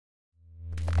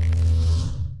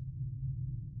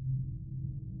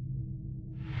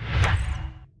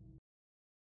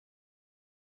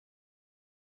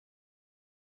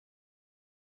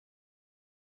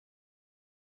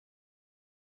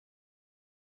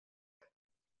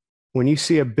when you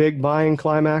see a big buying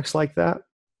climax like that,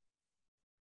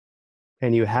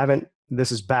 and you haven't,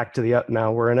 this is back to the up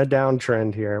now. We're in a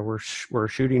downtrend here. We're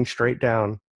shooting straight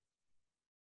down.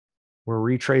 We're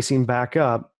retracing back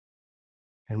up.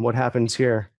 And what happens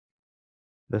here?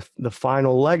 The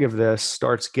final leg of this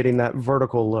starts getting that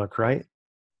vertical look, right?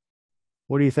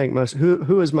 What do you think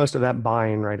who is most of that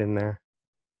buying right in there?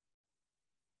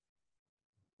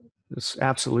 It's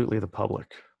absolutely the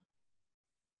public.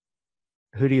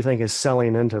 Who do you think is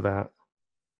selling into that?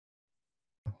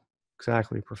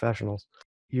 Exactly, professionals.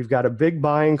 You've got a big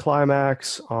buying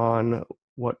climax on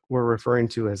what we're referring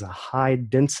to as a high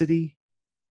density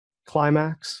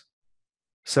climax.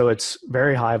 So it's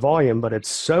very high volume, but it's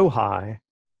so high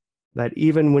that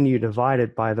even when you divide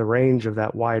it by the range of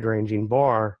that wide ranging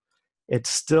bar, it's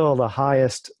still the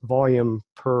highest volume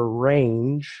per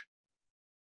range.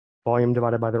 Volume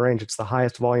divided by the range, it's the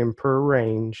highest volume per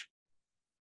range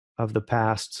of the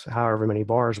past however many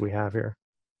bars we have here.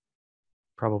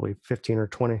 Probably 15 or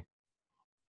 20.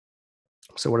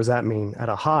 So what does that mean? At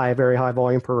a high, very high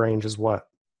volume per range is what?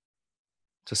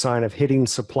 It's a sign of hitting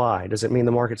supply. Does it mean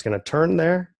the market's going to turn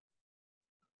there?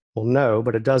 Well, no,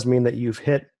 but it does mean that you've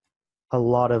hit a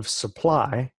lot of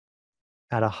supply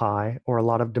at a high or a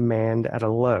lot of demand at a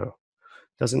low.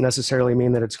 Doesn't necessarily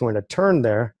mean that it's going to turn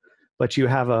there, but you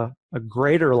have a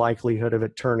greater likelihood of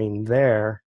it turning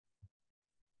there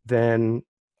than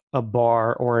a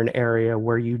bar or an area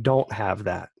where you don't have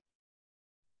that.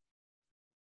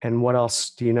 And what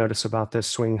else do you notice about this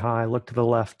swing high? Look to the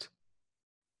left.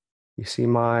 You see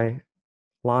my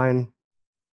line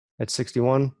at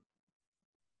 61?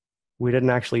 We didn't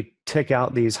actually tick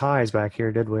out these highs back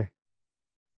here, did we?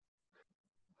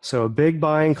 So a big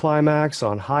buying climax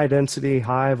on high density,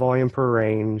 high volume per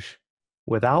range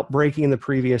without breaking the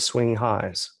previous swing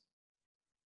highs.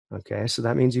 Okay, so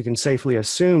that means you can safely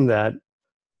assume that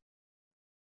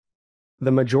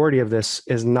the majority of this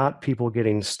is not people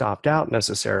getting stopped out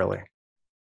necessarily,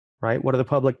 right? What do the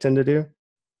public tend to do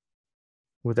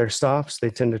with their stops? They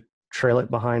tend to trail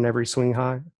it behind every swing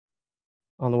high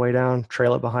on the way down,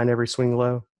 trail it behind every swing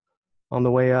low on the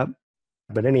way up.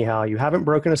 But anyhow, you haven't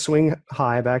broken a swing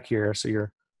high back here, so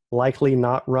you're likely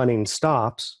not running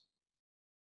stops.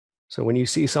 So when you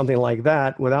see something like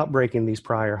that without breaking these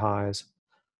prior highs,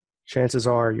 chances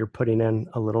are you're putting in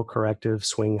a little corrective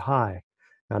swing high.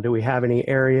 Now, do we have any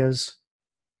areas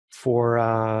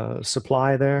for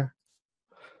supply there?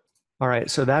 All right,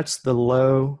 so that's the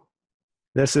low.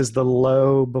 This is the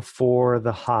low before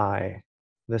the high.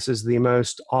 This is the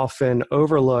most often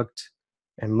overlooked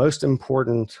and most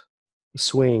important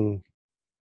swing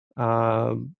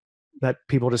that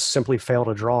people just simply fail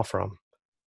to draw from.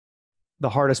 The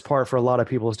hardest part for a lot of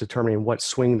people is determining what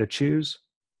swing to choose.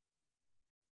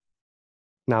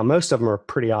 Now, most of them are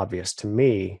pretty obvious to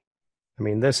me. I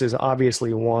mean, this is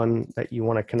obviously one that you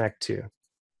want to connect to,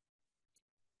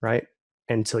 right?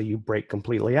 Until you break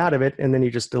completely out of it, and then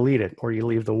you just delete it, or you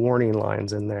leave the warning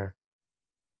lines in there.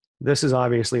 This is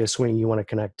obviously a swing you want to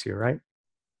connect to, right?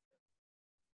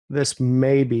 This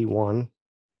may be one,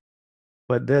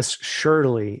 but this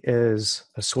surely is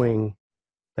a swing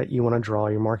that you want to draw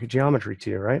your market geometry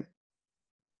to, right?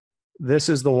 This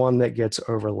is the one that gets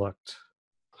overlooked.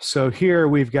 So here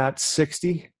we've got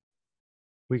 60.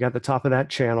 We got the top of that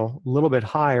channel. A little bit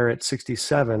higher at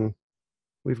 67.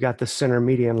 We've got the center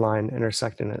median line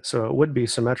intersecting it. So it would be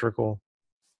symmetrical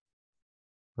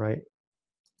right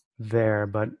there,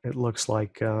 but it looks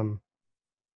like, well,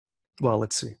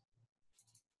 let's see.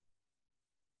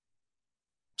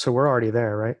 So we're already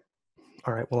there, right?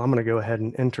 All right, well, I'm going to go ahead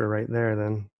and enter right there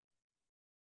then.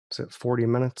 Is it 40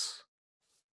 minutes?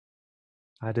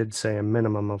 I did say a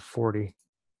minimum of 40.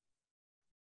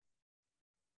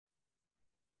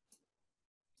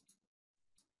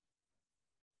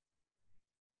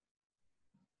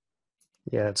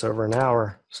 Yeah, it's over an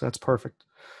hour, so that's perfect.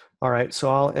 All right, so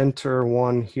I'll enter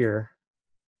one here.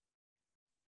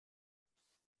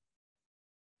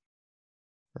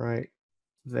 Right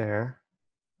there.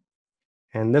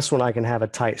 And this one I can have a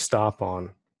tight stop on.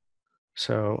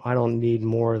 So I don't need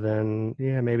more than,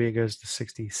 yeah, maybe it goes to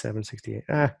 67, 68.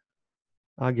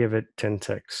 I'll give it 10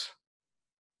 ticks.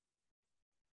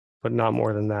 But not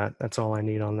more than that. That's all I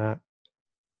need on that.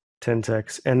 10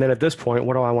 ticks. And then at this point,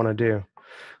 what do I want to do?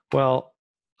 Well,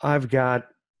 I've got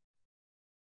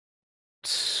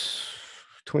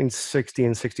between 60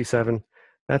 and 67.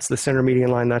 That's the center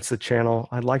median line. That's the channel.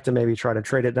 I'd like to maybe try to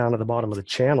trade it down to the bottom of the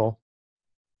channel.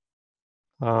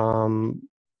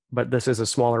 But this is a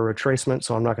smaller retracement,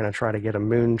 so I'm not going to try to get a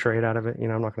moon trade out of it. You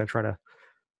know, I'm not going to try to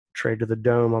trade to the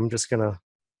dome. I'm just going to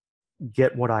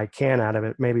get what I can out of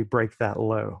it, maybe break that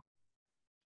low.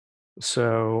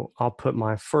 So I'll put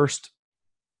my first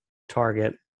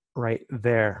target right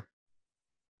there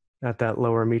at that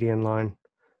lower median line,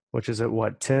 which is at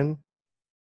what, 10?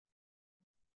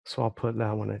 So I'll put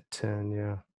that one at 10,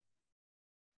 yeah.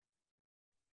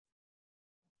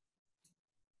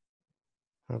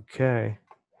 Okay,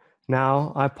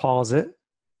 now I pause it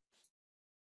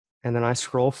and then I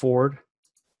scroll forward.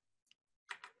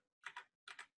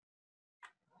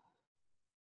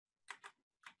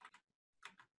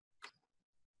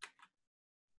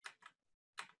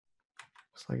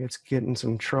 Looks like it's getting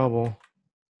some trouble.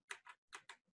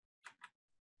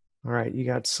 All right, you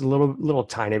got a little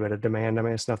tiny bit of demand. I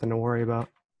mean, it's nothing to worry about.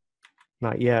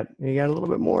 Not yet. You got a little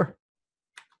bit more.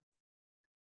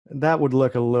 That would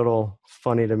look a little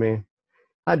funny to me.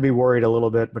 I'd be worried a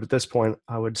little bit, but at this point,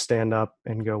 I would stand up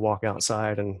and go walk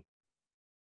outside and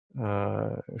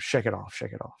shake it off,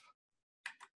 shake it off.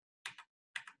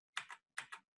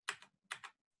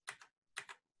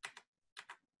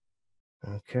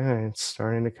 Okay, it's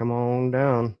starting to come on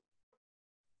down.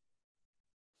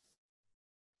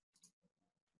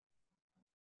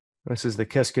 This is the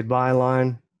kiss goodbye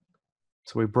line.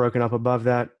 So we've broken up above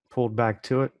that, pulled back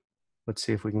to it. Let's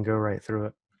see if we can go right through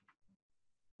it.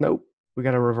 Nope, we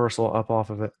got a reversal up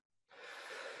off of it.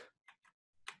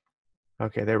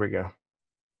 Okay, there we go.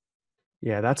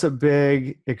 Yeah, that's a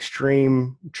big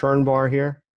extreme churn bar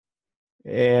here.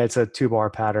 It's a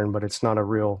 2-bar pattern, but it's not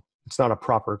a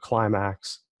proper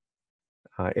climax.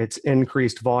 It's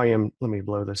increased volume. Let me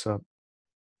blow this up.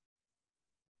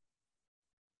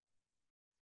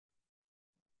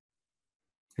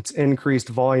 It's increased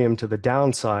volume to the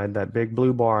downside, that big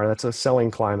blue bar, that's a selling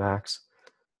climax.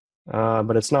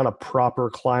 But it's not a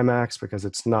proper climax because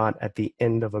it's not at the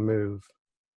end of a move.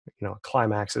 You know, a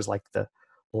climax is like the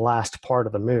last part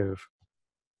of the move.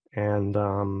 And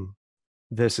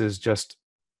this is just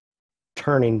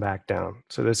turning back down.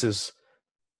 So this is,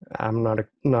 I'm not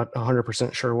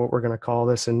 100% sure what we're going to call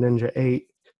this in Ninja 8.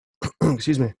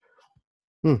 Excuse me.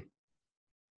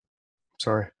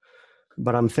 Sorry.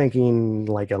 But I'm thinking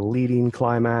like a leading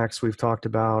climax we've talked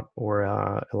about,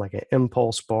 or like an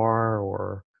impulse bar,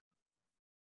 or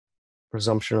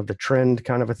resumption of the trend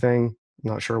kind of a thing.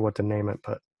 I'm not sure what to name it,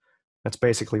 but that's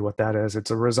basically what that is.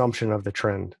 It's a resumption of the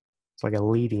trend. It's like a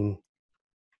leading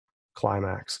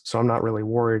climax. So I'm not really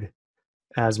worried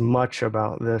as much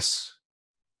about this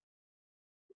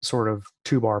sort of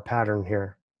 2-bar pattern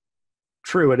here.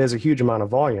 True, it is a huge amount of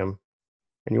volume,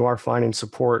 and you are finding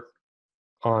support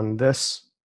on this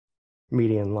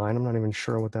median line. I'm not even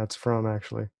sure what that's from,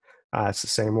 actually. It's the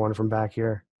same one from back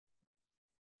here.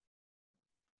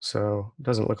 So it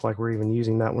doesn't look like we're even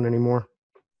using that one anymore.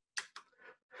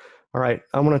 All right,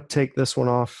 I'm going to take this one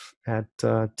off at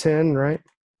 10, right?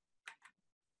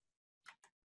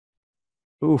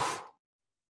 Oof.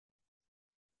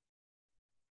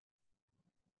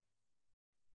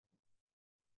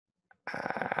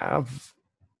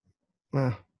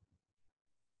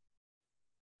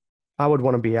 I would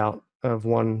want to be out of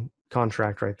one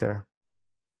contract right there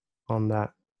on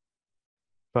that.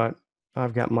 But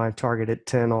I've got my target at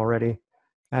 10 already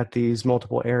at these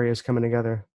multiple areas coming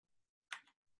together.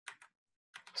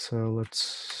 So let's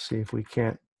see if we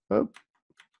can't. Oh.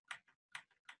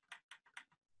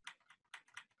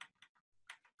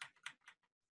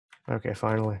 Okay,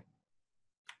 finally.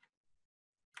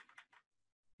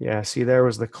 Yeah, see, there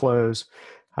was the close.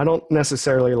 I don't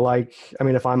necessarily like, I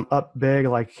mean, if I'm up big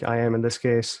like I am in this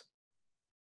case,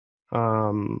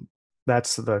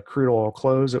 that's the crude oil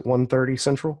close at 130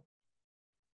 Central.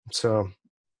 So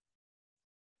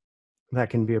that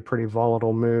can be a pretty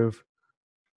volatile move.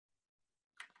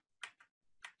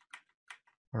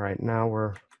 All right, now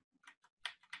we're,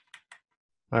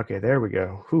 okay, there we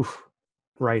go. Whew.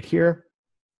 Right here,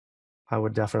 I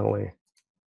would definitely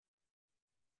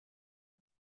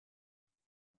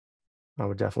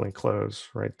close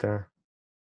right there.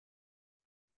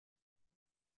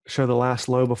 Show the last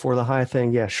low before the high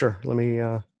thing. Yeah, sure. Let me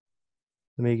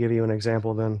give you an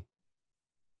example then.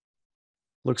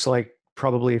 Looks like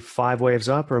probably 5 waves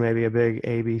up, or maybe a big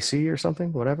ABC or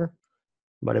something, whatever.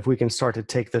 But if we can start to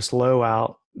take this low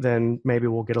out, then maybe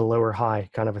we'll get a lower high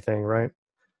kind of a thing, right?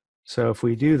 So if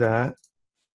we do that,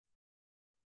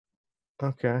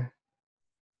 okay.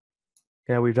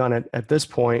 Yeah, we've done it. At this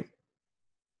point,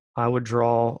 I would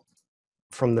draw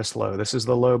from this low. This is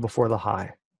the low before the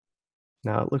high.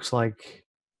 Now it looks like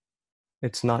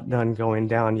it's not done going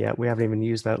down yet. We haven't even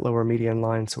used that lower median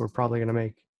line, so we're probably going to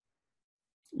make,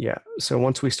 yeah. So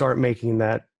once we start making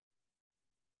that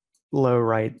low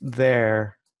right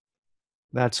there,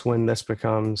 that's when this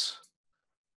becomes,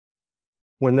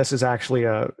 when this is actually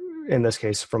in this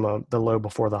case from the low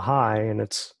before the high, and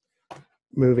it's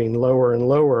moving lower and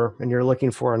lower, and you're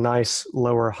looking for a nice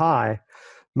lower high,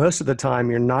 most of the time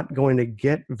you're not going to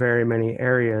get very many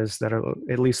areas that are,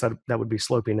 at least that would be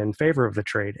sloping in favor of the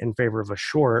trade, in favor of a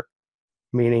short,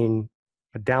 meaning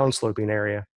a downsloping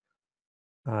area.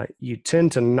 You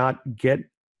tend to not get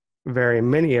very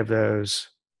many of those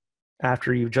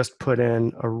after you've just put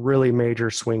in a really major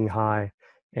swing high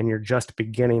and you're just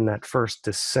beginning that first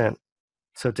descent.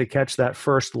 So to catch that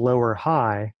first lower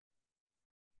high,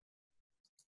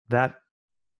 that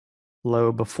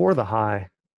low before the high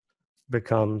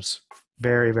becomes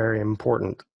very, very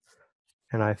important.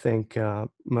 And I think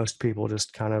most people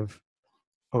just kind of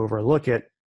overlook it.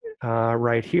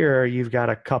 Right here, you've got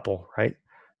a couple, right?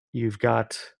 You've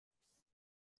got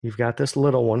this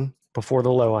little one before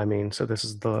the low, I mean. So this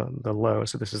is the low.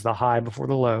 So this is the high before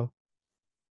the low.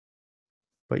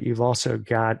 But you've also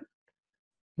got,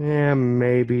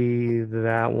 maybe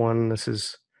that one. This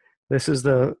is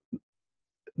the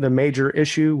major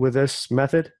issue with this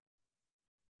method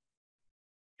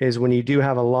is when you do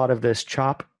have a lot of this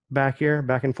chop back here,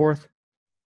 back and forth.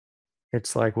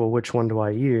 It's like, well, which one do I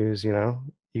use? You know,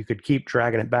 you could keep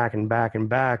dragging it back and back and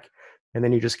back, and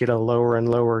then you just get a lower and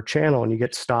lower channel and you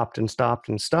get stopped and stopped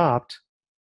and stopped.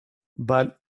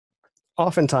 But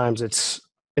oftentimes it's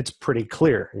pretty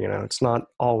clear, you know, it's not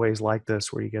always like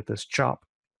this where you get this chop.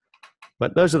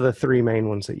 But those are the three main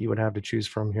ones that you would have to choose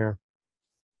from here.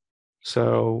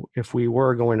 So if we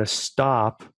were going to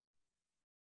stop,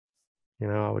 you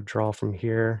know, I would draw from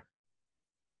here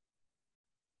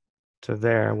to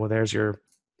there. Well, there's your,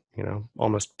 you know,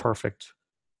 almost perfect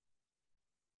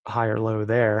higher low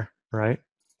there, right?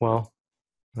 Well,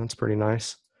 that's pretty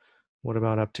nice. What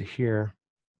about up to here?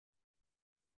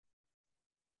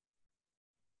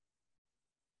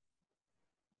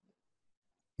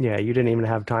 Yeah, you didn't even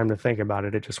have time to think about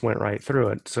it. It just went right through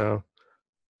it. So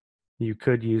you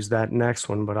could use that next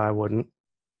one, but I wouldn't.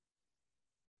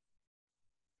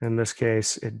 In this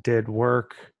case, it did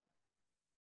work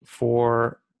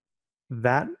for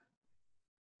that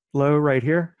low right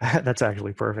here. That's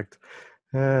actually perfect.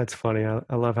 It's funny.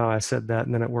 I love how I said that,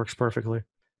 and then it works perfectly.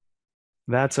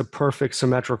 That's a perfect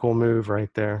symmetrical move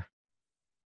right there.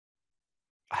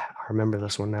 I remember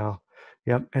this one now.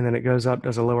 Yep, and then it goes up,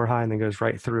 does a lower high, and then goes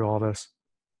right through all this.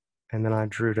 And then I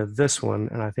drew to this one,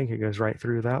 and I think it goes right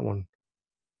through that one.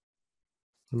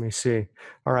 Let me see.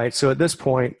 All right, so at this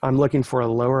point, I'm looking for a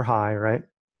lower high, right?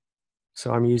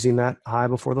 So I'm using that high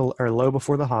before the, or low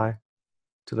before the high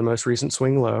to the most recent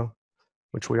swing low,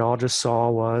 which we all just saw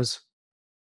was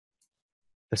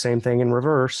the same thing in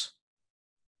reverse.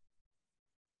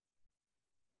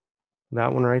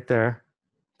 That one right there,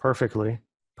 perfectly.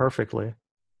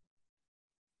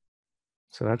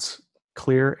 So that's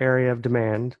clear area of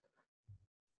demand.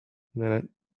 And then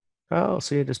oh,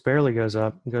 see, it just barely goes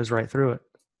up and goes right through it.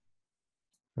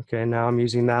 Okay, now I'm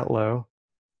using that low.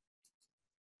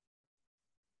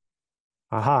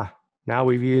 Aha, now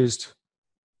we've used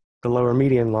the lower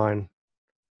median line.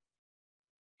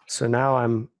 So now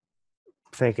I'm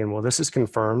thinking, well, this is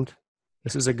confirmed.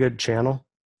 This is a good channel.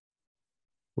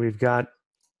 We've got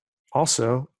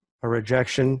also a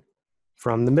rejection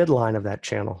from the midline of that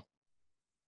channel.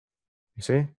 You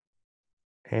see?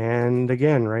 And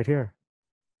again, right here.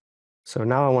 So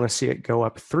now I want to see it go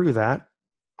up through that.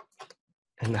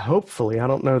 And hopefully, I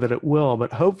don't know that it will,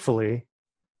 but hopefully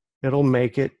it'll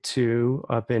make it to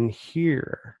up in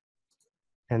here.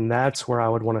 And that's where I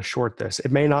would want to short this.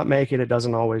 It may not make it. It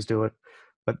doesn't always do it.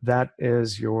 But that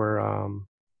is your,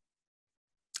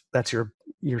 that's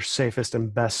your safest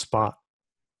and best spot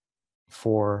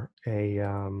for a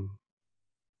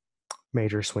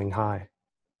major swing high.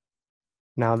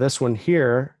 Now this one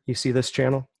here, you see this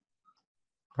channel,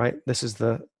 right? This is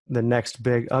the next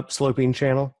big upsloping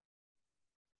channel.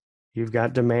 You've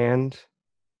got demand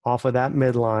off of that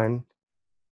midline,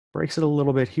 breaks it a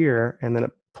little bit here, and then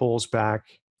it pulls back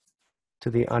to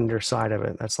the underside of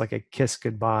it. That's like a kiss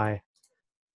goodbye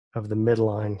of the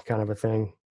midline kind of a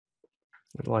thing.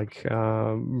 It like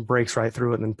breaks right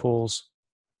through it and then pulls.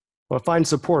 Well, it finds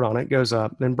support on it, goes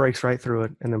up, then breaks right through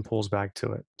it, and then pulls back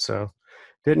to it. So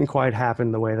didn't quite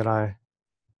happen the way that I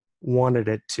wanted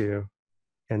it to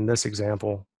in this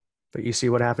example. But you see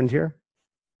what happened here?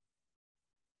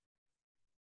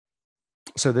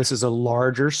 So this is a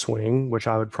larger swing, which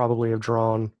I would probably have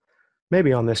drawn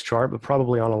maybe on this chart, but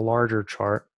probably on a larger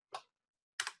chart.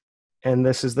 And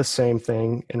this is the same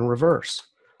thing in reverse.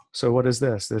 So what is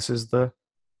this? This is the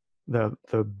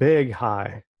big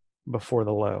high before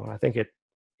the low. I think it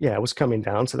was coming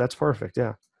down, so that's perfect.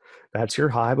 Yeah, that's your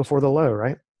high before the low,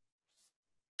 right?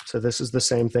 So this is the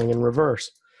same thing in reverse.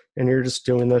 And you're just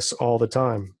doing this all the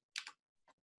time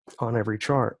on every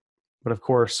chart. But of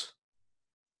course,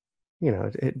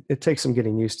 it takes some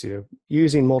getting used to.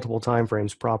 Using multiple time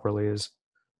frames properly is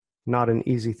not an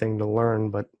easy thing to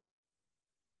learn, but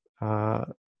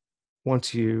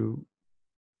once you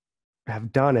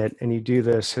have done it and you do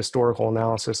this historical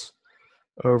analysis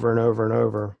over and over and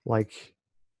over, like,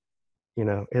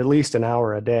 at least an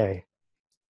hour a day,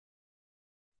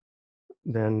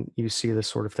 then you see this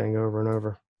sort of thing over and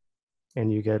over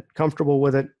and you get comfortable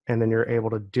with it, and then you're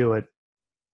able to do it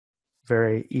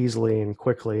very easily and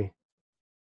quickly.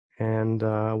 And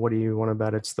what do you want to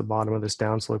bet? It's the bottom of this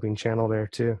downsloping channel there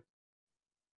too.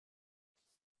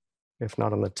 If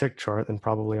not on the tick chart, then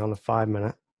probably on the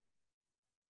 5-minute.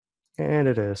 And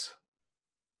it is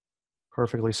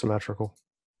perfectly symmetrical.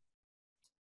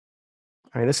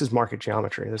 I mean, this is market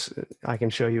geometry. I can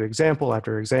show you example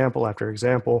after example after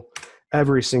example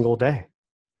every single day.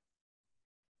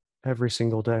 Every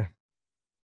single day.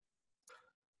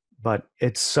 But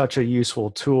it's such a useful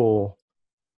tool,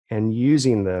 and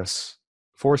using this,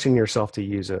 forcing yourself to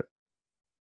use it,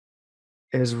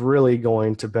 is really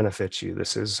going to benefit you.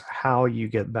 This is how you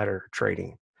get better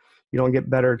trading. You don't get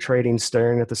better trading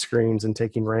staring at the screens and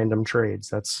taking random trades.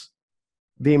 That's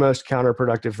the most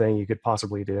counterproductive thing you could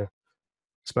possibly do,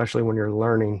 especially when you're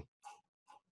learning.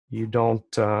 You don't,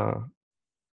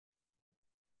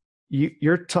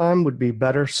 your time would be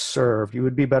better served. You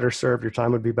would be better served. Your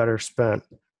time would be better spent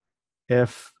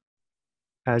if,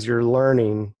 as you're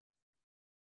learning,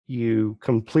 you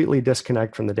completely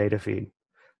disconnect from the data feed.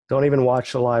 Don't even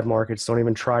watch the live markets. Don't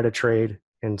even try to trade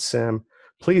in sim.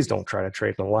 Please don't try to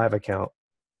trade in a live account.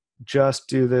 Just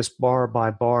do this bar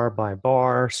by bar by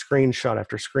bar, screenshot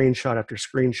after screenshot after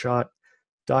screenshot.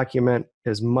 Document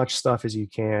as much stuff as you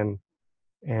can,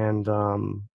 and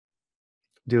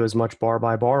do as much bar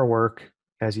by bar work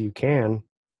as you can,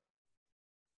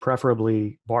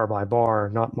 preferably bar by bar,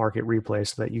 not market replay,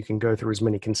 so that you can go through as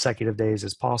many consecutive days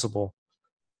as possible.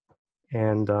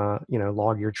 And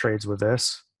log your trades with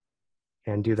this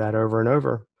and do that over and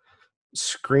over.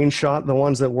 Screenshot the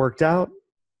ones that worked out,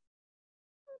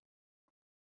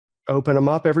 open them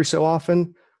up every so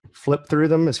often, flip through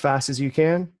them as fast as you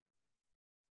can,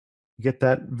 get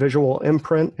that visual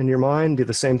imprint in your mind. Do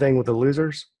the same thing with the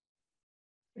losers.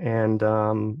 And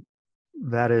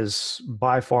that is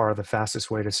by far the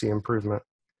fastest way to see improvement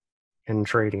in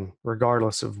trading,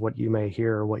 regardless of what you may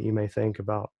hear or what you may think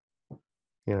about,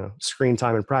 screen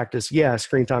time and practice. Yeah,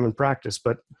 screen time and practice,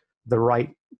 but the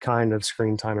right kind of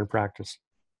screen time and practice.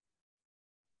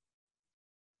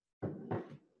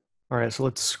 All right, so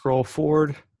let's scroll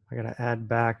forward. I got to add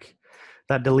back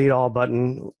that delete all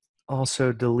button.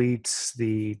 Also deletes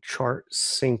the chart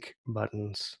sync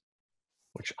buttons,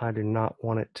 which I do not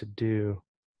want it to do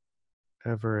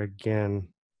ever again.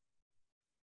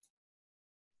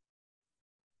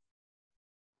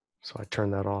 So I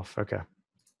turn that off. Okay.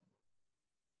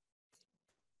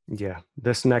 Yeah,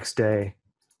 this next day,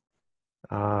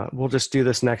 we'll just do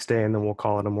this next day, and then we'll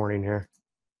call it a morning here.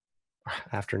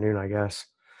 Afternoon, I guess.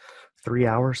 3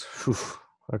 hours? Whew.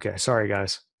 Okay, sorry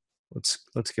guys.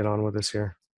 Let's get on with this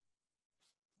here.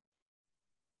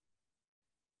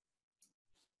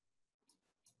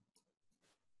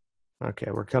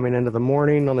 Okay, we're coming into the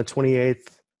morning on the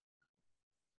 28th.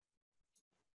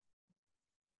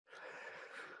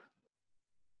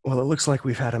 Well, it looks like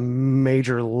we've had a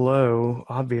major low,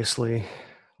 obviously.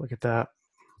 Look at that.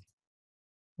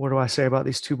 What do I say about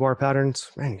these 2-bar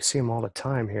patterns? Man, you see them all the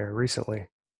time here recently.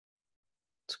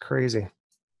 It's crazy.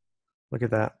 Look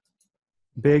at that.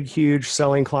 Big, huge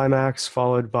selling climax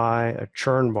followed by a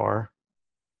churn bar.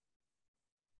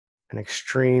 An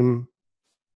extreme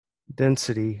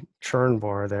density churn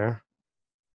bar there.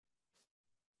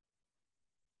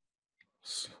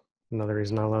 Another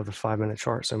reason I love the 5-minute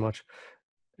chart so much.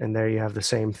 And there you have the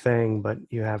same thing, but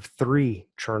you have 3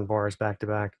 churn bars back to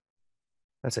back.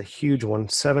 That's a huge one,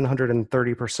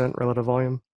 730% relative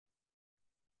volume.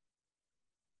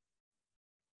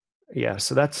 Yeah,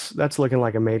 so that's looking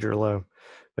like a major low.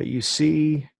 But you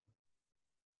see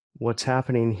what's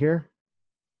happening here?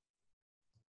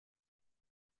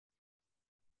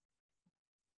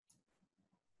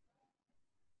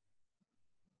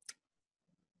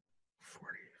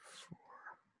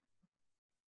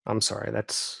 I'm sorry,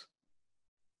 that's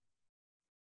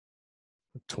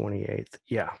 28th.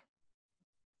 Yeah.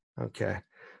 Okay.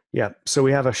 Yeah. So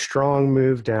we have a strong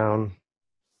move down.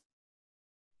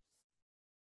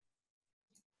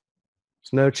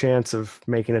 There's no chance of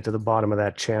making it to the bottom of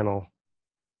that channel.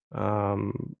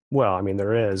 Well, I mean,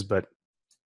 there is, but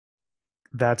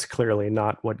that's clearly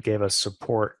not what gave us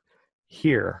support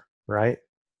here, right?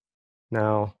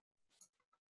 Now,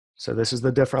 So this is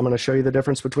the difference. I'm going to show you the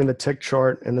difference between the tick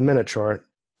chart and the minute chart.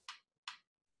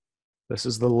 This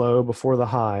is the low before the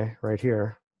high right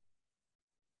here.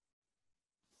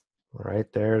 All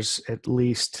right, there's at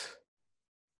least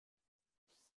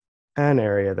an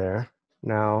area there.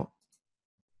 Now,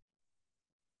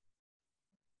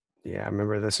 yeah, I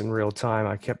remember this in real time.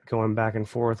 I kept going back and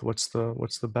forth. What's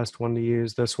the best one to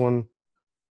use? This one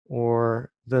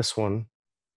or this one?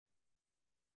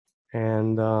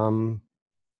 And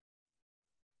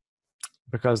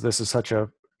because this is such a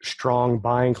strong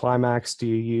buying climax, do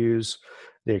you use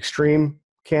the extreme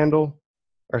candle,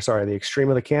 or sorry, the extreme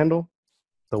of the candle,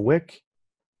 the wick,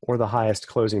 or the highest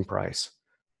closing price?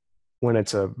 When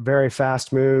it's a very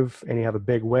fast move and you have a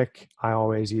big wick, I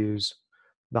always use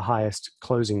the highest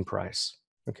closing price.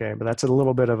 Okay, but that's a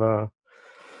little bit of a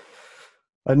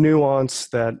nuance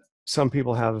that some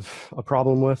people have a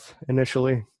problem with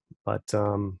initially, but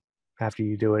after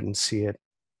you do it and see it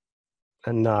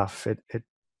enough, it's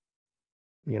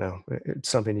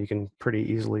something you can pretty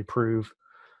easily prove.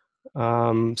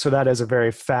 So that is a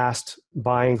very fast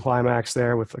buying climax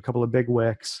there with a couple of big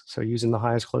wicks. So using the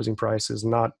highest closing price is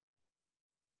not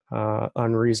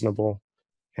unreasonable.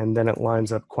 And then it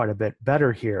lines up quite a bit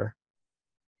better here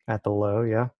at the low,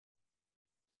 yeah.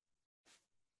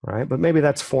 Right, but maybe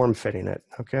that's form fitting it,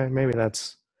 okay? Maybe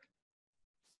that's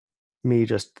me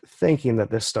just thinking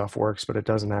that this stuff works, but it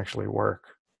doesn't actually work.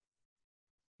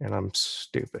 And I'm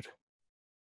stupid.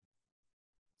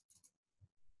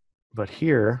 But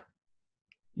here,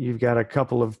 you've got a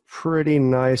couple of pretty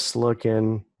nice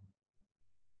looking,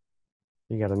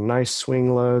 you got a nice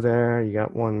swing low there. You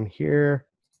got one here.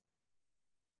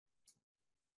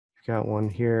 You got one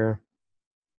here.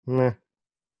 Meh.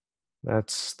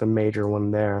 That's the major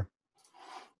one there.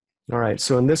 All right,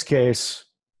 so in this case,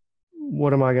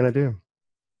 what am I going to do?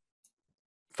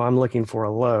 If I'm looking for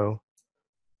a low,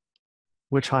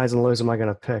 which highs and lows am I going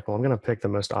to pick? Well, I'm going to pick the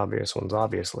most obvious ones,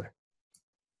 obviously.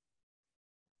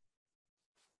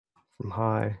 From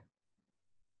high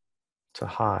to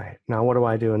high. Now, what do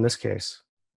I do in this case?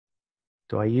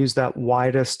 Do I use that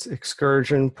widest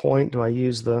excursion point? Do I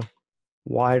use the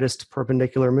widest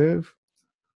perpendicular move?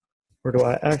 Or do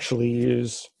I actually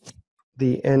use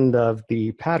the end of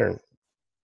the pattern,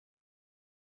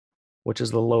 which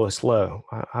is the lowest low?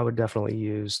 I would definitely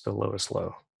use the lowest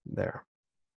low there.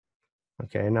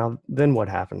 Okay, now then what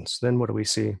happens? Then what do we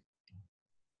see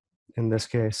in this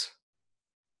case?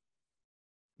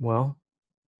 Well,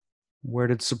 where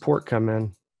did support come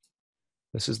in?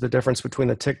 This is the difference between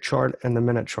the tick chart and the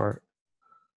minute chart.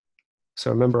 So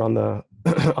remember on the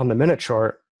on the minute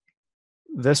chart,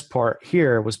 this part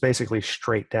here was basically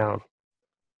straight down.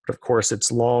 But of course,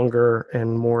 it's longer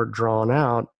and more drawn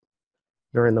out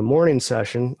during the morning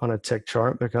session on a tick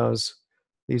chart because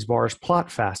these bars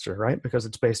plot faster, right? Because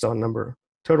it's based on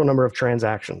total number of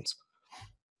transactions,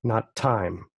 not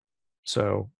time.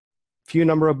 So few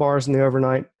number of bars in the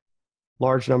overnight,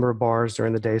 large number of bars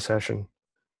during the day session,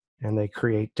 and they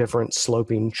create different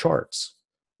sloping charts,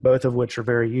 both of which are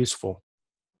very useful.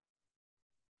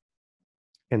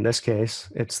 In this case,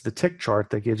 it's the tick chart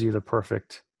that gives you the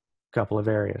perfect couple of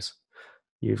areas.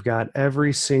 You've got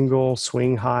every single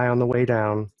swing high on the way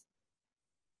down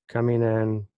coming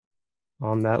in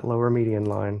on that lower median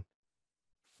line,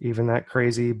 even that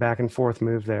crazy back and forth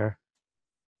move there,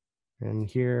 and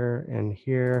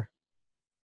here,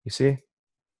 you see?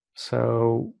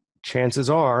 So chances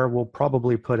are we'll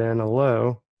probably put in a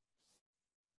low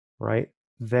right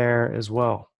there as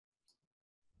well.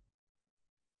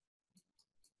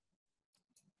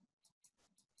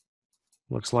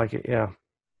 Looks like it, yeah.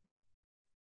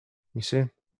 You see?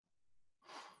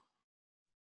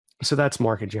 So that's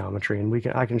market geometry, and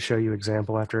I can show you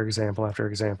example after example after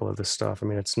example of this stuff. I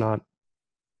mean, it's not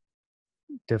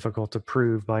difficult to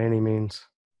prove by any means.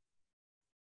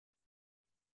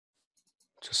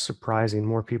 Just surprising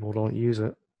more people don't use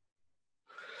it.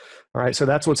 All right, so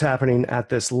that's what's happening at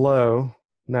this low.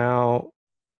 Now,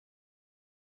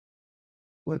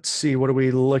 let's see, what are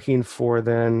we looking for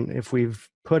then? If we've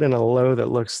put in a low that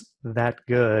looks that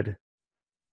good,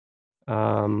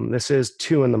 this is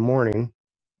 2 in the morning.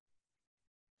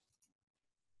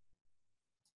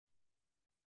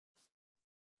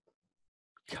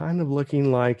 Kind of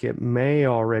looking like it may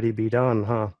already be done,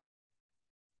 huh?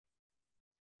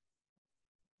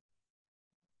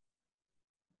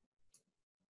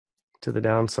 To the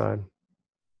downside.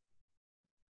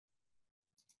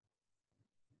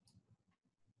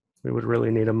 We would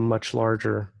really need a much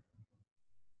larger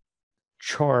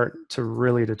chart to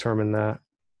really determine that.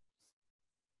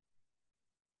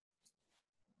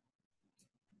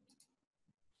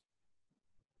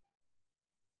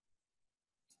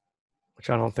 which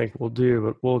I don't think we'll do,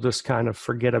 but we'll just kind of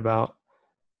forget about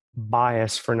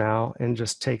bias for now and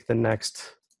just take the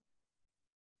next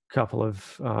couple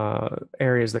of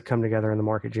areas that come together in the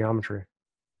market geometry.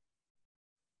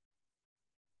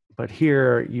 But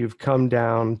here you've come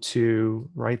down to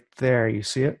right there, you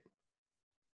see it?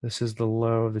 This is the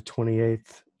low of the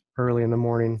 28th early in the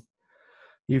morning.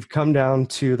 You've come down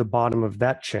to the bottom of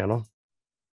that channel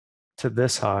to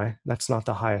this high. That's not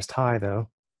the highest high though.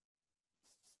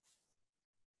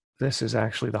 This is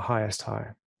actually the highest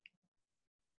high.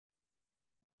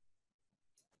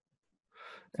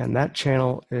 And that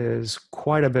channel is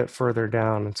quite a bit further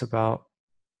down. It's about,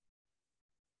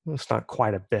 well, it's not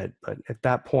quite a bit, but at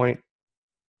that point,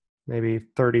 maybe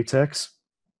 30 ticks,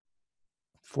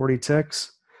 40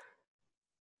 ticks.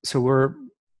 So we're,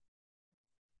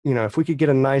 you know, if we could get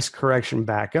a nice correction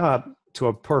back up to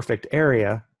a perfect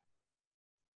area,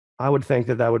 I would think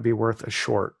that that would be worth a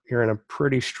short. You're in a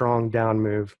pretty strong down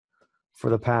move for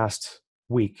the past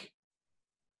week,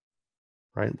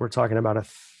 right? We're talking about a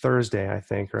Thursday, I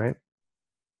think, right?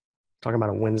 Talking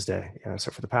about a Wednesday. Yeah, so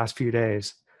for the past few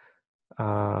days.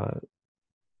 All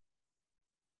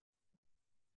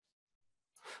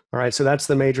right, so that's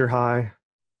the major high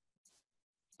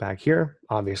back here.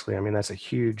 Obviously, I mean, that's a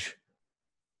huge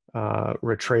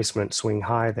retracement swing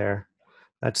high there.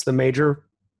 That's the major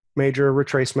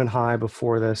retracement high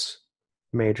before this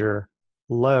major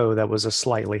low that was a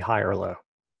slightly higher low,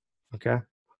 okay,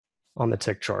 on the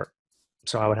tick chart.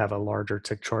 So I would have a larger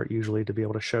tick chart usually to be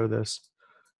able to show this,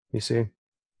 you see?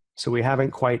 So we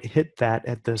haven't quite hit that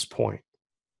at this point.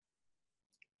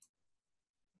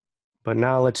 But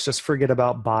now let's just forget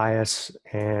about bias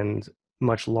and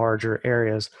much larger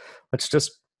areas. Let's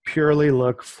just purely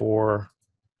look for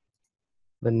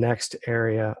the next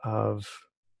area of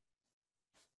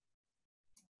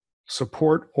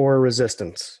support or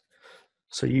resistance.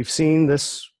 So you've seen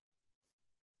this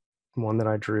one that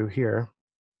I drew here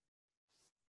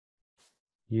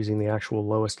using the actual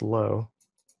lowest low.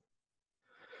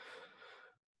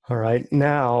 All right,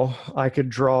 now I could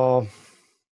draw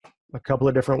a couple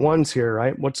of different ones here,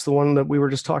 right? What's the one that we were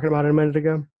just talking about a minute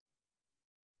ago?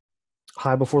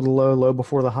 High before the low, low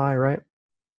before the high, right?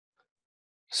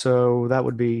 So that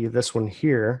would be this one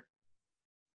here.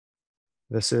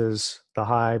 This is the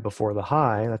high before the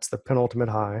high. That's the penultimate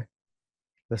high.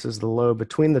 This is the low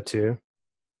between the two.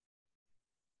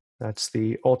 That's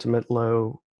the ultimate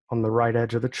low on the right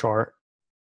edge of the chart.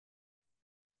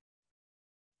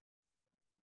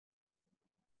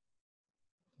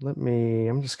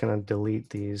 I'm just going to delete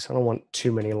these. I don't want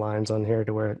too many lines on here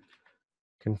to where it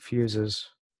confuses.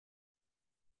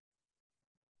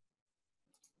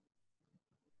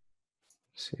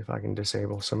 See if I can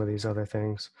disable some of these other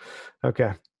things.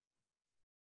 Okay.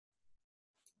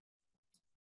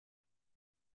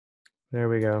 There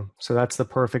we go. So that's the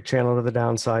perfect channel to the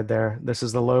downside there. This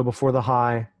is the low before the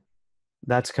high.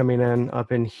 That's coming in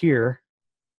up in here.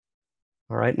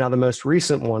 All right. Now the most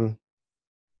recent one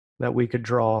that we could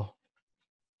draw,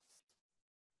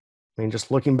 I mean,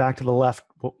 just looking back to the left,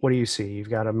 what do you see?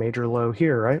 You've got a major low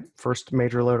here, right? First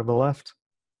major low to the left.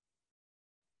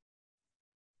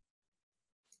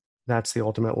 That's the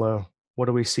ultimate low. What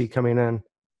do we see coming in?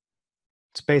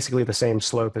 It's basically the same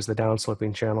slope as the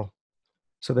downsloping channel.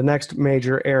 So the next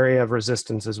major area of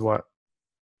resistance is what?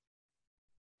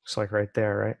 Looks like right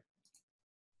there, right?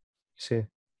 See?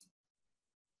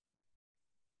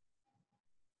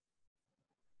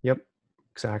 Yep,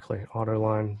 exactly. Auto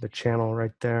line, the channel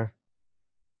right there.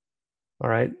 All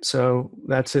right, so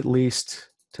that's at least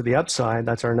to the upside.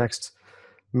 That's our next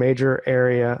major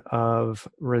area of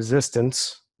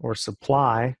resistance or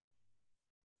supply.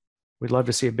 We'd love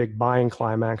to see a big buying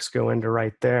climax go into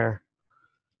right there.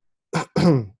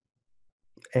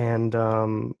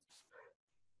 And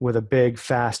with a big,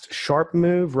 fast, sharp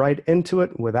move right into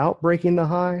it without breaking the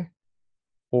high,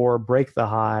 or break the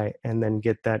high and then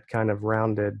get that kind of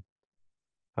rounded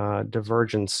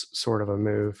divergence sort of a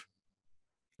move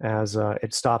as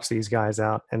it stops these guys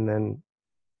out, and then,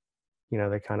 you know,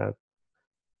 they kind of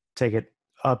take it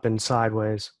up and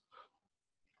sideways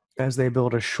as they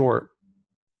build a short.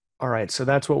 All right, so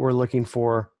that's what we're looking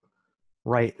for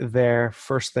right there,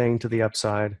 first thing to the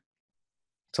upside.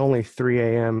 It's only 3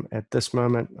 a.m. at this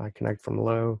moment. I connect from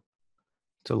low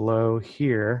to low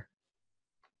here.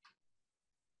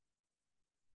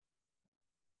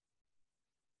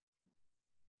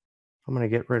 I'm going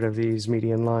to get rid of these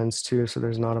median lines too, so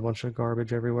there's not a bunch of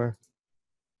garbage everywhere.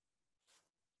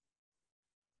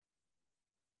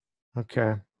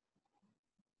 Okay.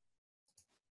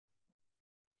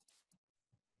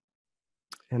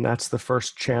 And that's the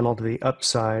first channel to the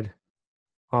upside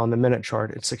on the minute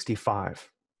chart, it's 65.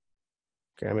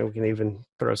 Okay, I mean, we can even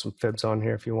throw some fibs on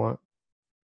here if you want.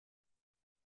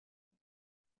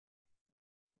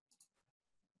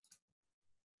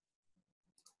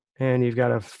 And you've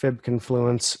got a fib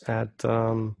confluence at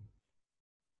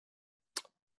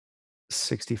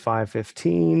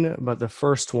 65.15, but the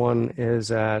first one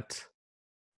is at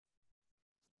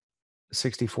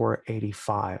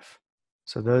 64.85.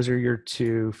 So those are your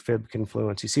two fib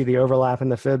confluence. You see the overlap in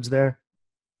the fibs there?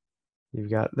 You've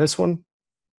got this one,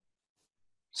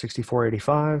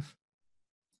 64.85,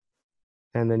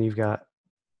 and then you've got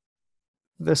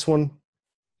this one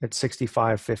at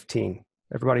 65.15.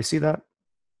 Everybody see that?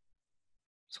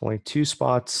 It's only two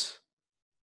spots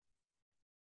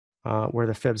where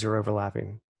the fibs are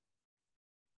overlapping,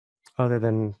 other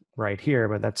than right here,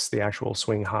 but that's the actual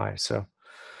swing high. So,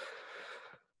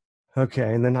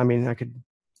 okay, and then I mean, I could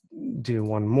do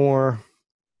one more.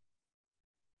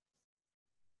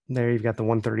 There you've got the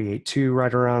 138.2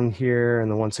 right around here and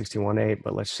the 161.8,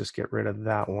 but let's just get rid of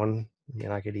that one. I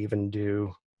mean, I could even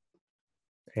do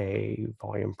a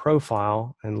volume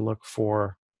profile and look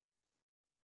for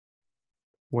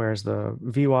where's the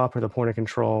VWAP or the point of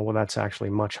control. Well, that's actually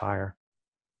much higher.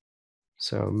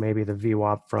 So maybe the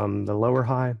VWAP from the lower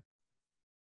high.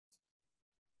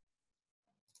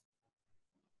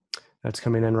 That's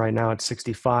coming in right now at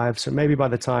 65. So maybe by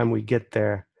the time we get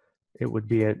there, it would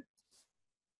be at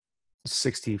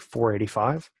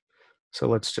 64.85. So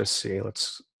let's just see.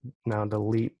 Let's now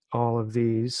delete all of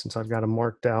these since I've got them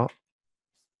marked out.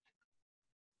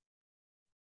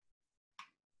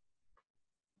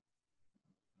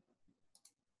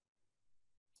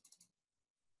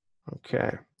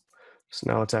 Okay. So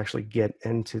now let's actually get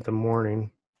into the morning.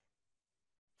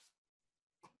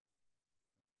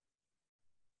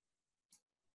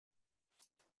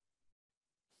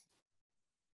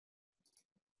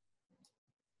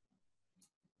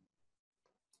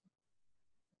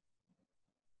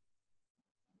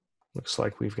 Looks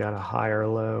like we've got a higher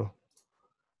low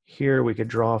here we could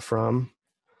draw from.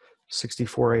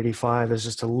 64.85 is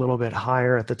just a little bit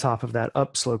higher at the top of that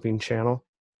upsloping channel,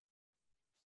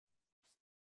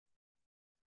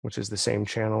 which is the same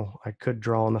channel I could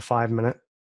draw on the 5-minute.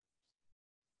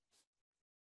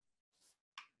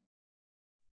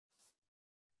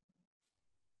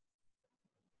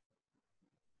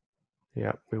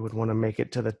 Yeah, we would want to make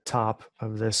it to the top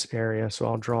of this area. So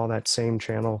I'll draw that same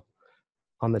channel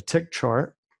on the tick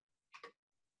chart.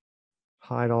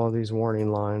 Hide all of these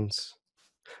warning lines.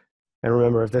 And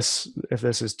remember, if this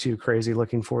is too crazy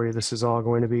looking for you, this is all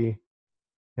going to be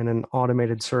in an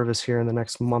automated service here in the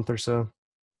next month or so,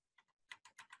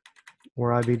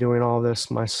 where I'd be doing all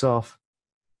this myself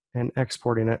and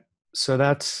exporting it. So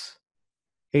that's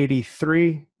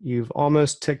 83. You've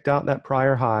almost ticked out that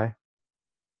prior high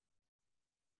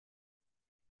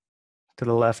to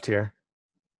the left here,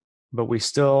 but we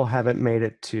still haven't made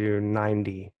it to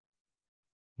 90.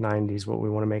 90 is what we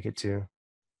want to make it to.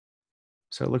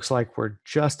 So it looks like we're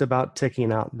just about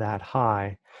ticking out that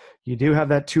high. You do have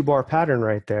that 2-bar pattern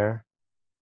right there.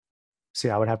 See,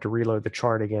 I would have to reload the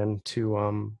chart again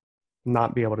to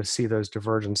not be able to see those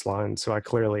divergence lines. So I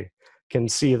clearly can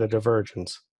see the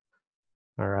divergence.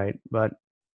 All right, but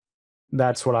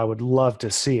that's what I would love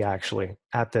to see actually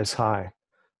at this high.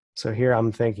 So here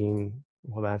I'm thinking,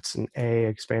 well, that's an A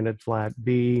expanded flat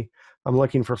B. I'm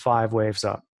looking for 5 waves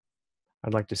up.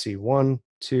 I'd like to see 1,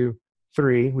 2,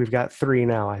 3. We've got 3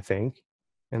 now, I think,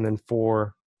 and then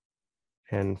 4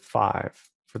 and 5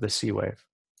 for the C wave.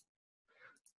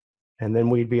 And then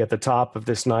we'd be at the top of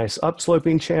this nice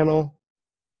upsloping channel,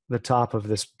 the top of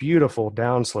this beautiful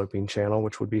downsloping channel,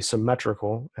 which would be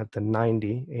symmetrical at the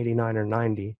 90, 89 or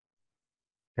 90.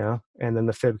 Yeah. And then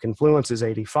the fib confluence is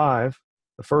 85,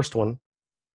 the first one.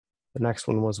 The next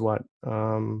one was what?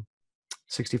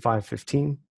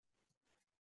 65.15.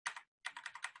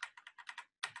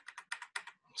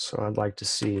 So I'd like to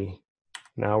see,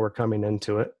 now we're coming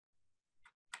into it.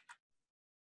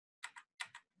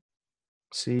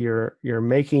 See, you're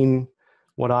making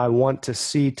what I want to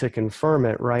see to confirm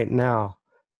it right now.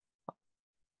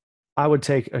 I would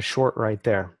take a short right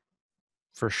there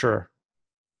for sure,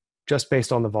 just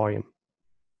based on the volume.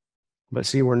 But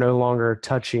see, we're no longer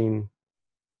touching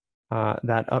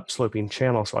that upsloping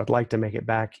channel. So I'd like to make it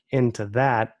back into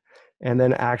that and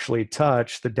then actually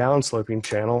touch the downsloping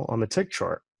channel on the tick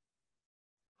chart.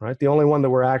 Right? The only one that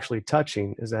we're actually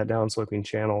touching is that downsloping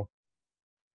channel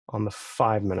on the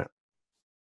 5-minute.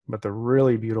 But the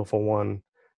really beautiful one,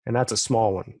 and that's a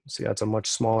small one. See, that's a much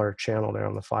smaller channel there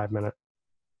on the 5-minute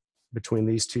between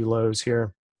these two lows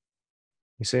here.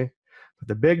 You see? But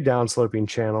the big downsloping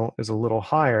channel is a little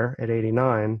higher at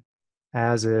 89,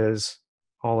 as is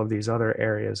all of these other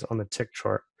areas on the tick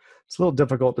chart. It's a little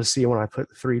difficult to see when I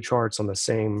put 3 charts on the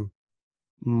same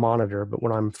monitor, but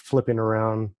when I'm flipping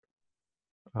around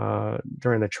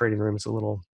during the trading room, it's a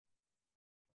little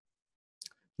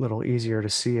easier to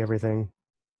see everything.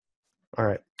 All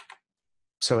right.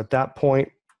 So at that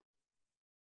point,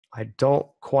 I don't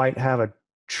quite have a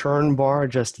churn bar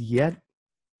just yet.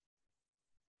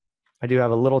 I do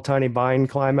have a little tiny buying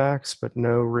climax, but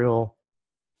no real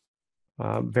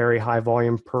very high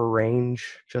volume per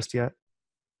range just yet,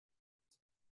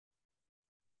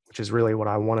 which is really what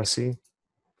I want to see.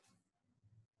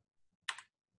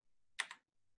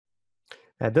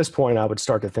 At this point, I would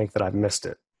start to think that I've missed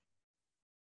it.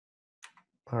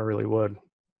 I really would.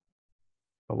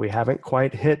 But we haven't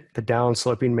quite hit the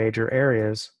downsloping major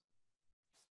areas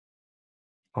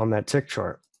on that tick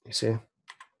chart. You see?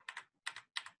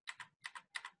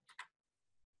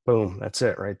 Boom, that's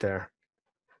it right there.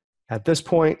 At this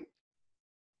point,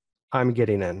 I'm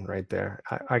getting in right there.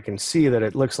 I can see that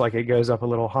it looks like it goes up a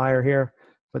little higher here,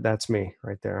 but that's me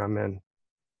right there. I'm in.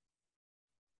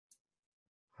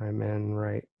 I'm in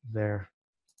right there.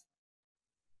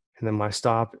 And then my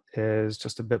stop is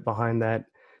just a bit behind that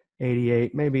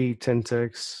 88, maybe 10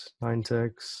 ticks, 9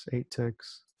 ticks, 8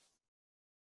 ticks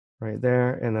right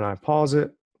there. And then I pause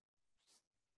it.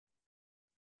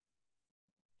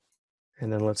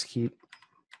 And then let's keep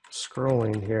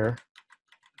scrolling here.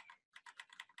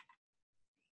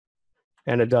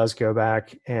 And it does go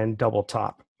back and double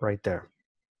top right there,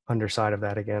 underside of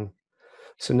that again.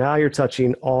 So now you're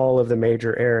touching all of the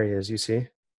major areas, you see?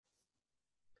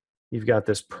 You've got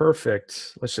this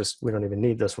perfect, we don't even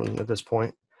need this one at this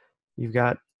point. You've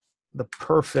got the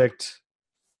perfect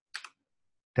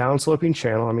downsloping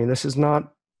channel. I mean, this is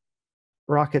not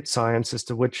rocket science as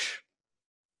to which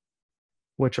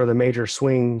are the major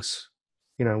swings,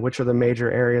 which are the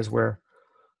major areas where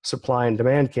supply and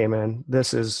demand came in.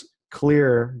 This is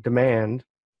clear demand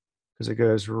because it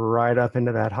goes right up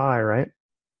into that high, right?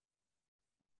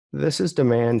 This is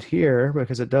demand here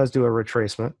because it does do a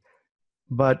retracement,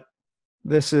 but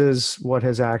this is what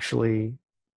has actually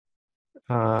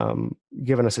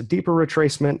given us a deeper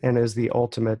retracement and is the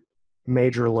ultimate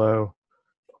major low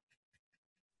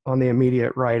on the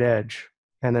immediate right edge.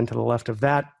 And then to the left of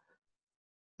that,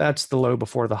 that's the low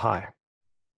before the high,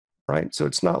 right? So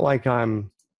it's not like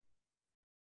I'm,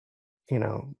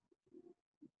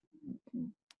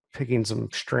 picking some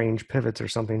strange pivots or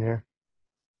something here.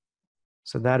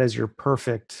 So that is your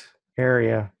perfect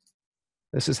area.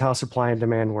 This is how supply and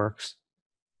demand works.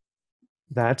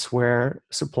 That's where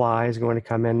supply is going to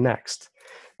come in next.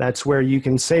 That's where you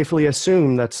can safely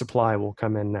assume that supply will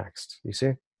come in next. You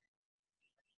see?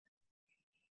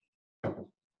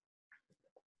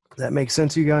 That makes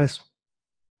sense, you guys?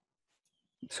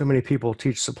 So many people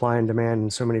teach supply and demand in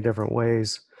so many different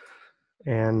ways.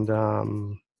 And I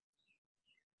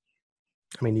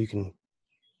mean, you can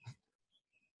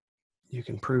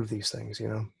prove these things,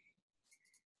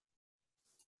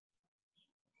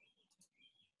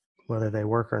 whether they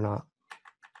work or not.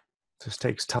 It just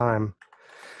takes time.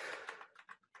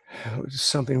 Which is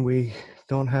something we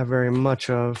don't have very much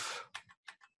of.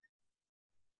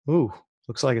 Ooh,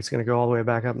 looks like it's going to go all the way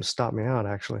back up and stop me out,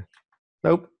 actually.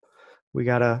 Nope. We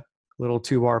got a little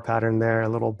 2-bar pattern there, a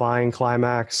little buying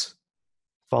climax,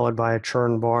 followed by a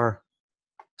churn bar.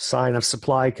 Sign of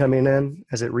supply coming in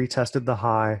as it retested the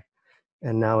high,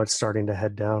 and now it's starting to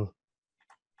head down.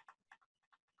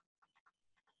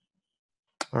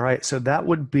 All right, so that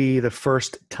would be the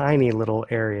first tiny little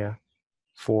area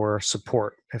for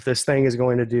support. If this thing is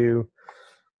going to do,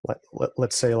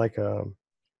 let's say like a,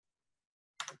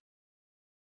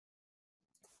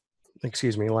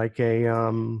 like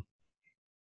a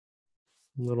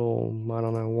little, I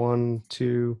don't know, 1,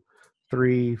 2,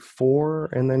 3, 4,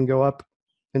 and then go up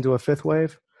into a 5th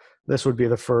wave, this would be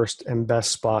the first and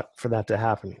best spot for that to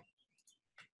happen.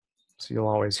 So you'll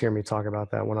always hear me talk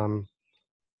about that when I'm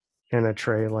in a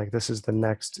trade. Like, this is the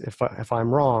next, if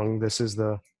I'm wrong, this is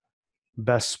the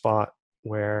best spot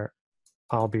where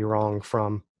I'll be wrong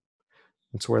from.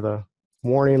 It's where the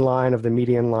warning line of the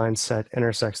median line set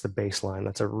intersects the baseline.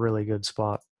 That's a really good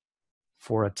spot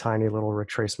for a tiny little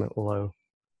retracement low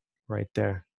right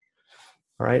there.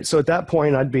 All right, so at that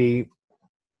point, I'd be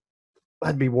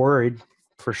worried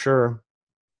for sure.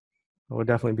 I would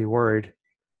definitely be worried,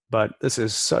 but this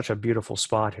is such a beautiful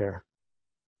spot here.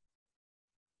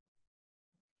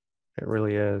 It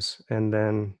really is. And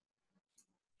then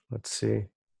let's see.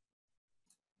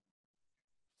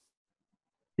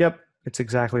 Yep, it's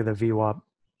exactly the VWAP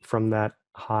from that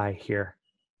high here.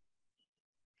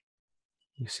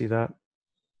 You see that?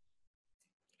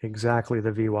 exactly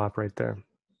the VWAP right there.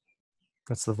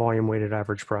 That's the volume weighted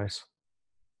average price.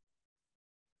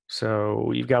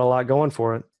 So you've got a lot going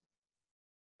for it,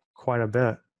 quite a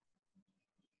bit.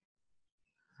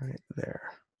 Right there.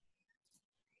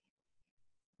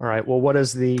 All right, well, what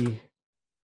is the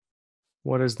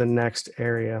next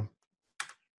area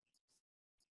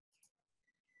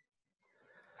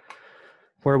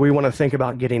where we want to think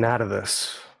about getting out of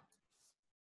this?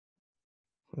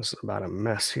 This is about a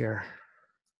mess here.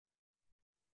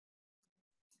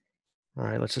 All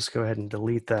right, let's just go ahead and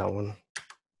delete that one.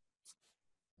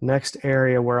 Next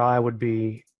area where I would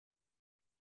be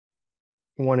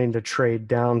wanting to trade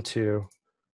down to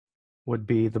would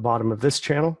be the bottom of this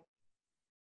channel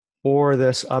or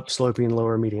this upsloping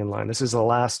lower median line. This is the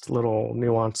last little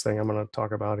nuance thing I'm going to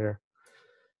talk about here.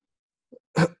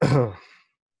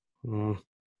 No,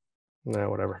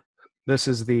 whatever. This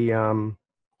is the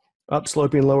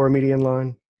upsloping lower median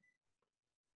line.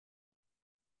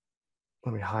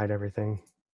 Let me hide everything.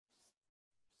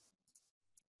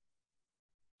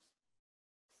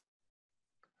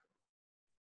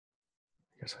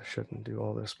 I guess I shouldn't do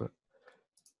all this, but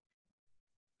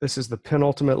this is the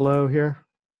penultimate low here.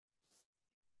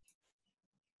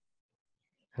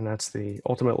 And that's the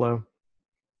ultimate low.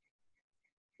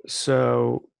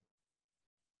 So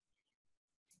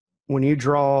when you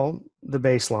draw the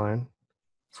baseline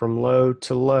from low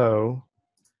to low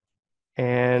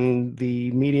and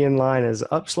the median line is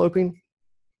upsloping,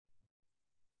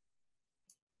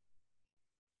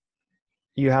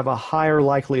 you have a higher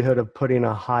likelihood of putting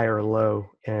a higher low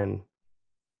in.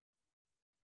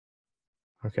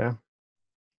 Okay.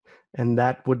 And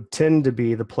that would tend to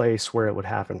be the place where it would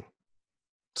happen.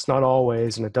 It's not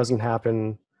always, and it doesn't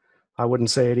happen. I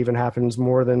wouldn't say it even happens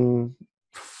more than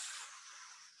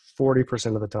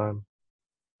 40% of the time.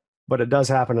 But it does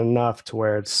happen enough to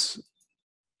where it's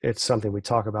something we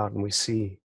talk about and we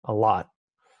see a lot.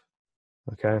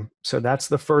 Okay, so that's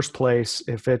the first place.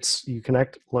 If it's you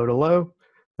connect low to low,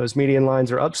 those median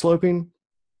lines are upsloping,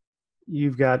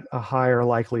 you've got a higher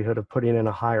likelihood of putting in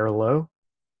a higher low,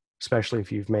 especially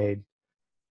if you've made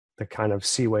the kind of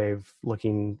C-wave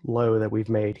looking low that we've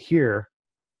made here.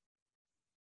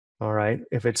 All right,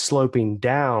 if it's sloping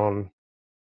down,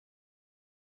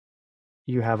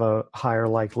 you have a higher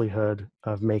likelihood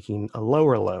of making a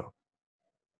lower low.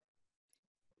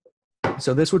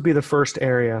 So this would be the first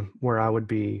area where I would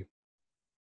be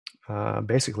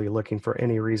basically looking for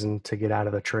any reason to get out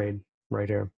of the trade right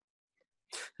here.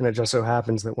 And it just so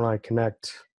happens that when I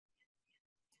connect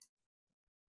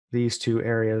these two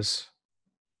areas,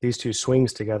 these two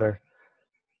swings together,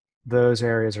 those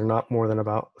areas are not more than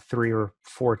about 3 or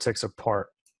 4 ticks apart.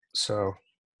 So,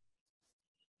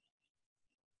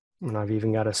 and I've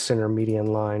even got a center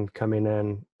median line coming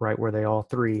in right where they all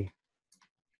three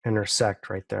intersect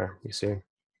right there, you see.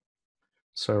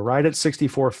 So right at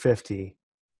 64.50,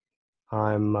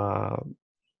 I'm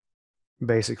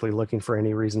basically looking for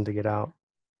any reason to get out.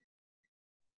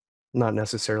 Not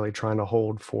necessarily trying to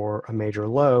hold for a major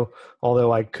low,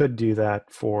 although I could do that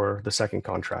for the second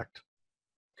contract.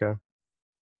 Okay.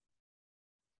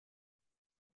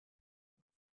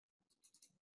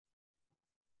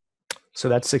 So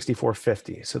that's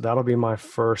 64.50. So that'll be my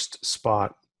first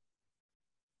spot.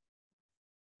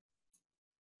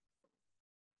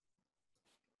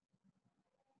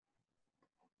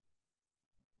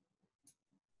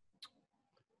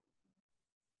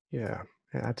 Yeah,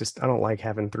 I don't like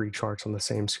having 3 charts on the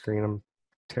same screen. I'm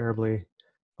terribly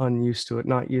unused to it,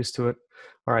 not used to it.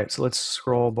 All right, so let's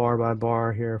scroll bar by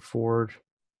bar here forward.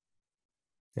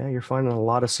 Yeah, you're finding a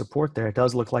lot of support there. It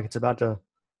does look like it's about to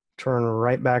turn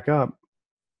right back up.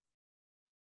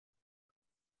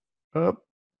 Up,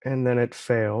 and then it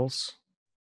fails.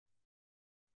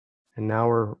 And now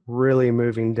we're really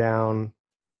moving down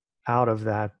out of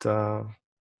that that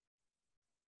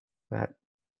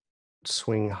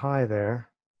swing high there.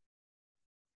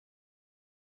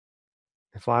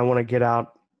 If I want to get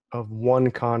out of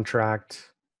one contract,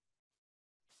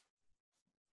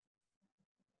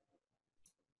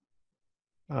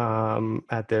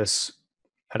 at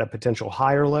a potential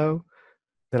higher low,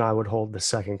 then I would hold the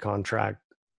second contract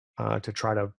to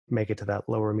try to make it to that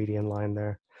lower median line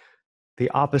there.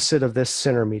 The opposite of this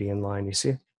center median line, you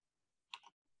see?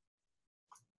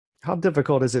 How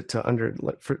difficult is it to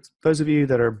for those of you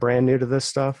that are brand new to this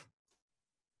stuff,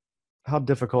 how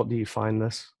difficult do you find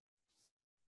this?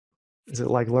 Is it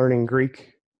like learning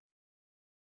Greek?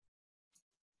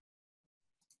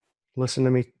 Listen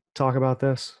to me talk about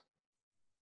this?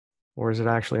 Or is it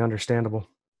actually understandable?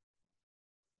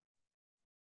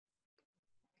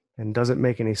 And does it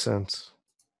make any sense?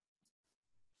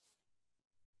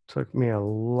 Took me a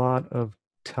lot of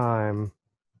time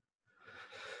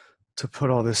to put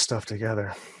all this stuff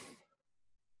together.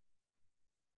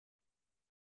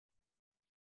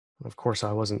 Of course,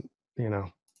 I wasn't,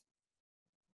 this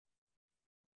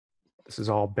is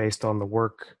all based on the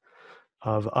work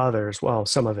of others. Well,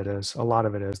 some of it is, a lot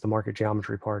of it is. The market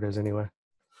geometry part is anyway.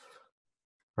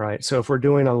 Right, so if we're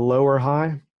doing a lower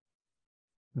high,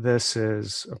 this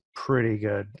is a pretty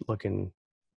good looking,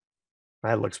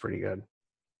 that looks pretty good.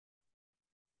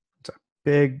 It's a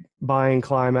big buying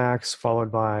climax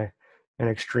followed by an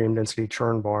extreme density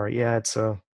churn bar. Yeah, it's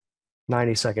a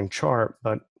 90-second chart,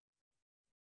 but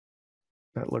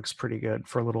that looks pretty good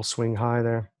for a little swing high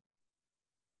there.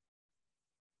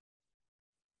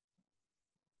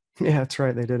 Yeah, that's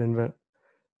right. They did invent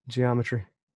geometry,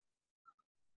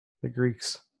 the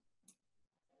Greeks.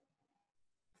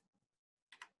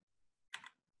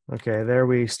 Okay, there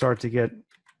we start to get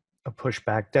a push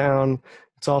back down.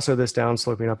 It's also this down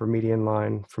sloping upper median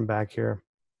line from back here.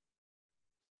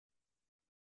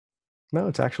 No,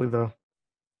 it's actually the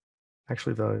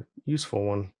useful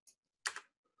one.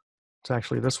 It's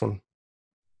actually this one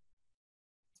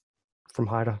from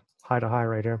high to high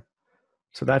right here.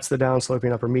 So that's the down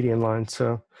sloping upper median line.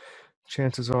 So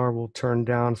chances are we'll turn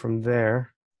down from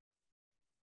there.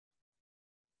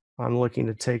 I'm looking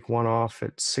to take one off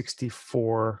at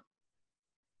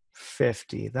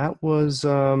 64.50. That was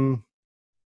to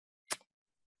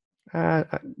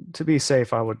be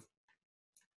safe, I would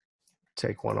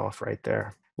take one off right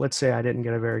there. Let's say I didn't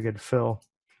get a very good fill.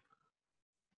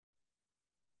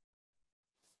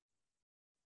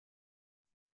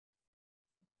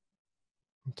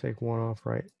 Take one off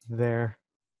right there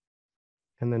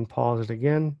and then pause it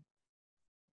again.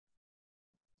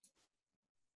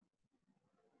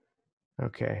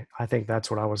 Okay, I think that's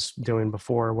what I was doing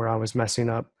before where I was messing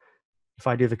up. If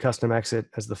I do the custom exit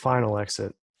as the final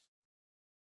exit,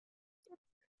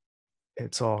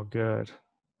 it's all good.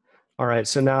 All right,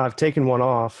 so now I've taken one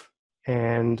off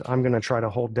and I'm going to try to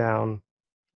hold down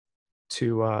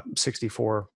to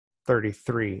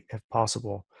 64.33 if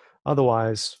possible.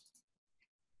 Otherwise,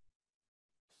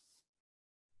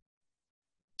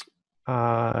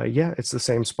 yeah, it's the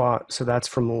same spot. So that's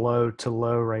from low to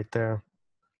low right there.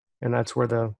 And that's where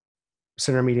the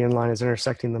center median line is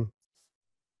intersecting them,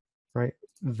 right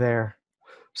there.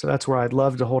 So that's where I'd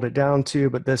love to hold it down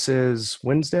to, but this is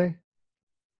Wednesday,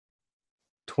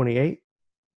 28.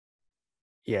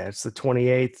 Yeah, it's the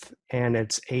 28th and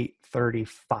it's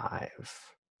 8:35.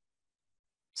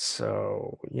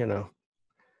 So,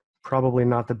 probably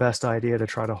not the best idea to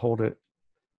try to hold it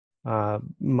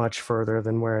much further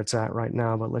than where it's at right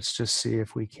now, but let's just see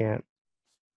if we can't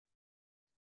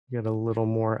get a little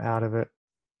more out of it.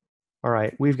 All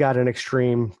right, we've got an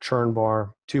extreme churn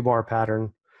bar, 2-bar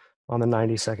pattern on the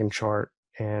 90-second chart,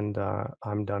 and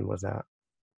I'm done with that.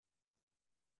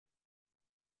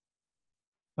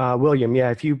 William,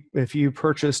 yeah, if you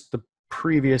purchased the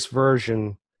previous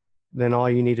version, then all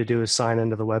you need to do is sign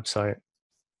into the website.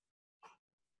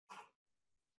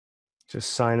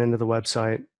 Just sign into the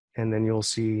website, and then you'll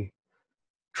see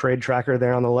Trade Tracker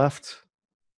there on the left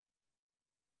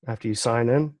after you sign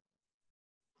in.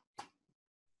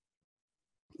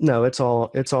 No, it's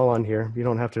all on here. You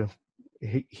don't have to.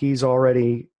 He's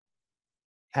already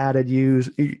added he's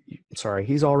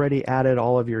already added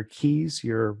all of your keys,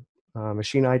 your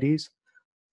machine IDs,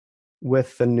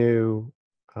 with the new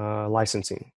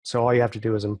licensing. So all you have to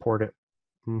do is import it.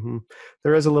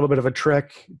 There is a little bit of a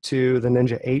trick to the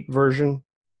Ninja 8 version,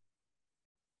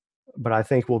 but I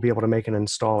think we'll be able to make an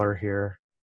installer here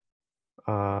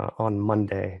on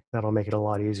Monday. That'll make it a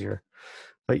lot easier.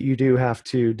 But you do have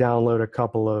to download a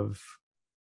couple of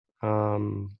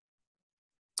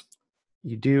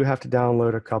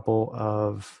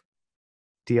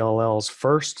DLLs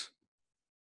first,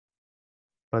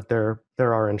 but there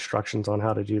are instructions on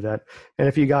how to do that. And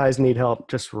if you guys need help,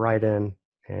 just write in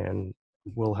and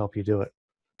we'll help you do it.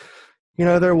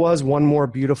 There was one more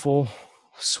beautiful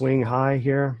swing high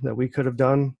here that we could have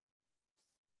done.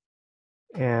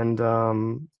 And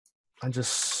I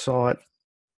just saw it.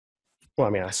 Well, I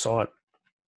mean, I saw it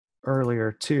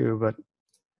earlier too, but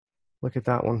look at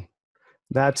that one.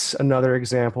 That's another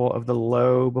example of the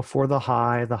low before the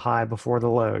high before the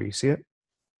low. You see it?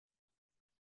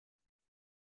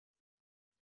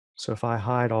 So if I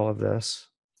hide all of this,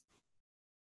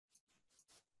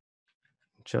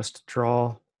 just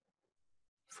draw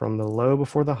from the low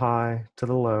before the high to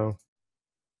the low.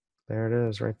 There it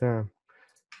is right there.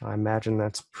 I imagine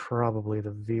that's probably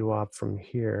the VWAP from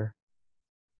here.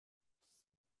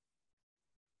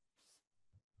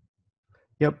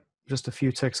 Yep, just a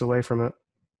few ticks away from it.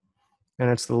 And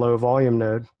it's the low volume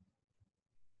node.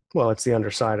 Well, it's the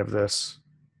underside of this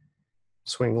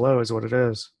swing low is what it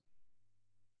is.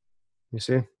 You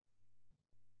see?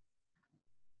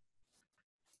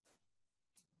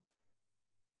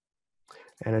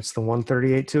 And it's the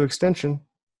 138.2 extension,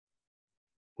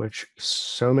 which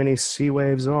so many C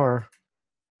waves are.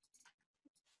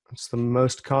 It's the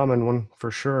most common one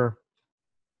for sure.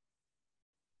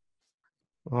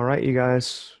 All right, you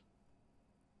guys.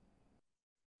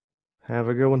 Have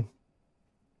a good one.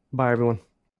 Bye, everyone.